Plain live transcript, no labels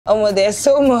Oh, there's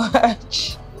so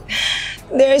much.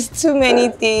 There's too many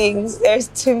things. There's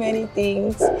too many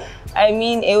things. I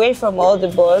mean, away from all the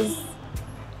buzz,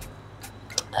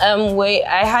 where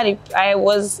I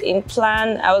was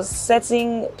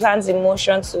setting plans in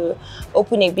motion to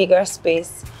open a bigger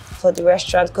space for the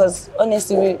restaurant, because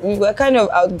honestly, we were kind of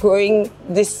outgrowing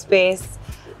this space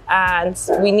and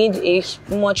we need a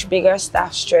much bigger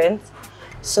staff strength.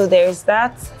 So there's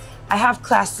that. I have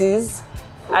classes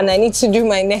and I need to do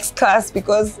my next class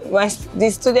because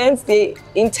the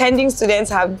intending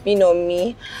students have been on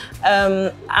me.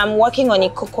 I'm working on a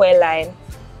cookware line.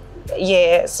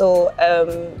 Yeah, so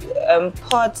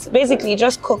pots, basically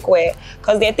just cookware,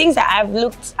 because there are things that I've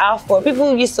looked out for.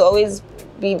 People used to always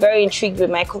be very intrigued with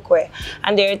my cookware,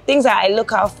 and there are things that I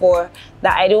look out for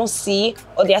that I don't see,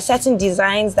 or there are certain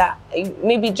designs that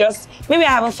maybe I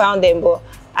haven't found them, but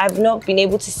I've not been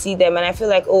able to see them, and I feel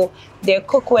like, oh, there are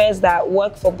cookwares that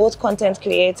work for both content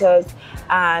creators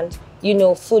and, you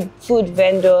know, food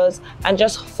vendors, and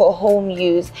just for home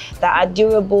use, that are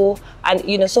durable. And,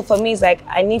 you know, so for me, it's like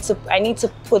I need to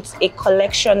put a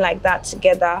collection like that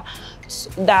together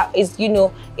that is, you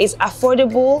know, is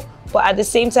affordable, but at the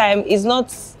same time is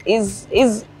not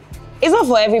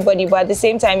for everybody, but at the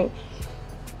same time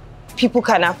people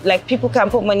can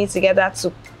put money together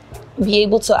to be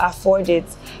able to afford it.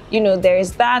 You know, there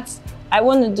is that. I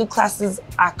want to do classes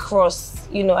across,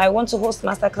 you know, I want to host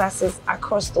master classes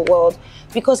across the world,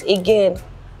 because again,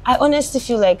 I honestly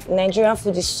feel like Nigerian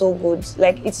food is so good.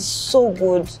 Like, it is so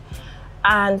good.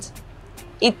 And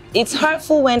it's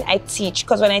hurtful when I teach,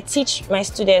 because when I teach my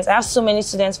students, I have so many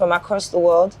students from across the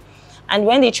world, and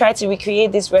when they try to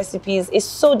recreate these recipes, it's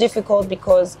so difficult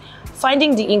because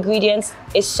finding the ingredients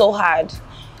is so hard.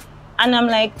 And I'm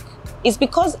like, it's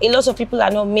because a lot of people are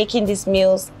not making these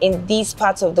meals in these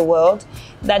parts of the world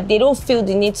that they don't feel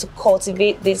the need to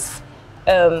cultivate these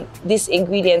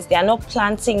ingredients. They are not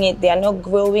planting it, they are not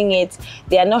growing it,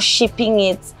 they are not shipping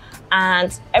it,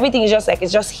 and everything is just like,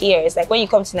 it's just here. It's like when you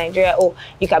come to Nigeria, oh,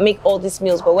 you can make all these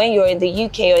meals, but when you're in the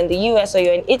UK or in the US or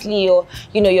you're in Italy or,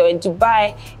 you know, you're in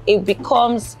Dubai, it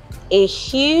becomes a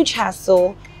huge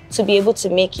hassle to be able to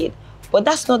make it. But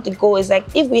that's not the goal. It's like,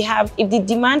 if the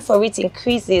demand for it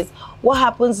increases, what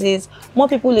happens is more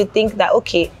people will think that,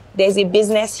 okay, there's a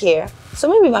business here. So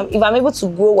maybe if I'm able to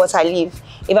grow water leaf,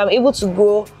 if I'm able to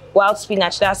grow wild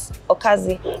spinach, that's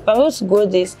okazi, if I'm able to grow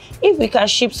this, if we can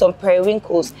ship some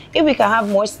periwinkles, if we can have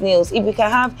more snails, if we can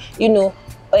have, you know,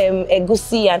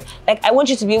 egusi, and like, I want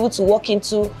you to be able to walk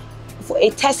into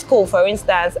a Tesco, for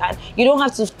instance, and you don't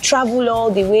have to travel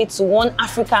all the way to one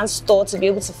African store to be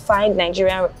able to find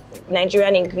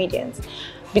Nigerian ingredients,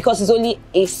 because it's only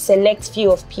a select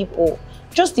few of people.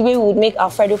 Just the way we would make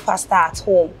Alfredo pasta at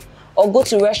home, or go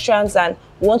to restaurants and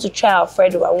want to try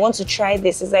Alfredo, I want to try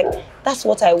this. It's like, that's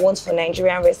what I want for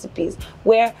Nigerian recipes,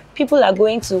 where people are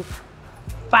going to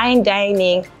fine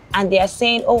dining and they are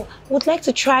saying, oh, would like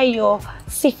to try your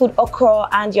seafood okra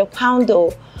and your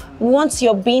poundo. Want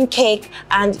your bean cake,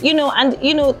 and you know,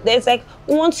 there's like,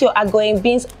 want your agoyin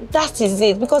beans. That is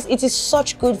it, because it is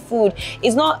such good food.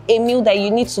 It's not a meal that you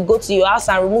need to go to your house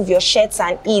and remove your shirts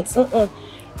and eat.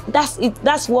 That's it.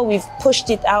 That's what we've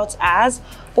pushed it out as,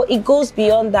 but it goes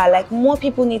beyond that. Like, more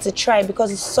people need to try,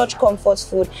 because it's such comfort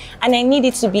food, and I need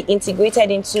it to be integrated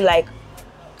into like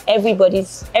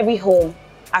every home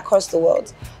across the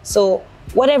world. So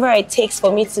whatever it takes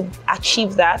for me to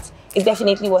achieve that is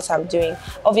definitely what I'm doing.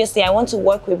 Obviously, I want to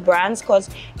work with brands, because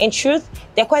in truth,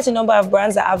 there are quite a number of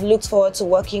brands that I've looked forward to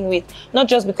working with, not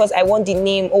just because I want the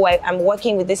name, or I'm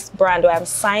working with this brand, or I'm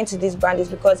signed to this brand. It's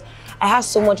because I have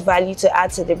so much value to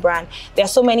add to the brand. There are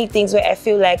so many things where I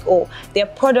feel like, oh, there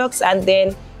are products and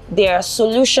then there are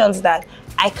solutions that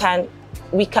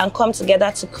we can come together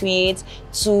to create,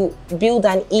 to build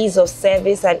an ease of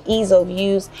service and ease of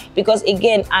use. Because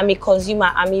again, I'm a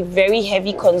consumer, I'm a very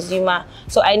heavy consumer.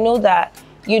 So I know that,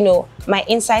 you know, my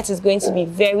insight is going to be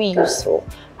very useful.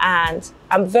 And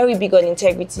I'm very big on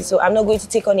integrity. So I'm not going to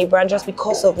take on a brand just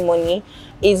because of money.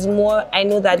 It's more, I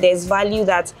know that there's value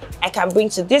that I can bring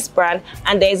to this brand,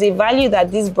 and there's a value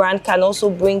that this brand can also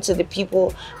bring to the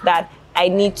people that I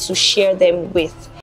need to share them with.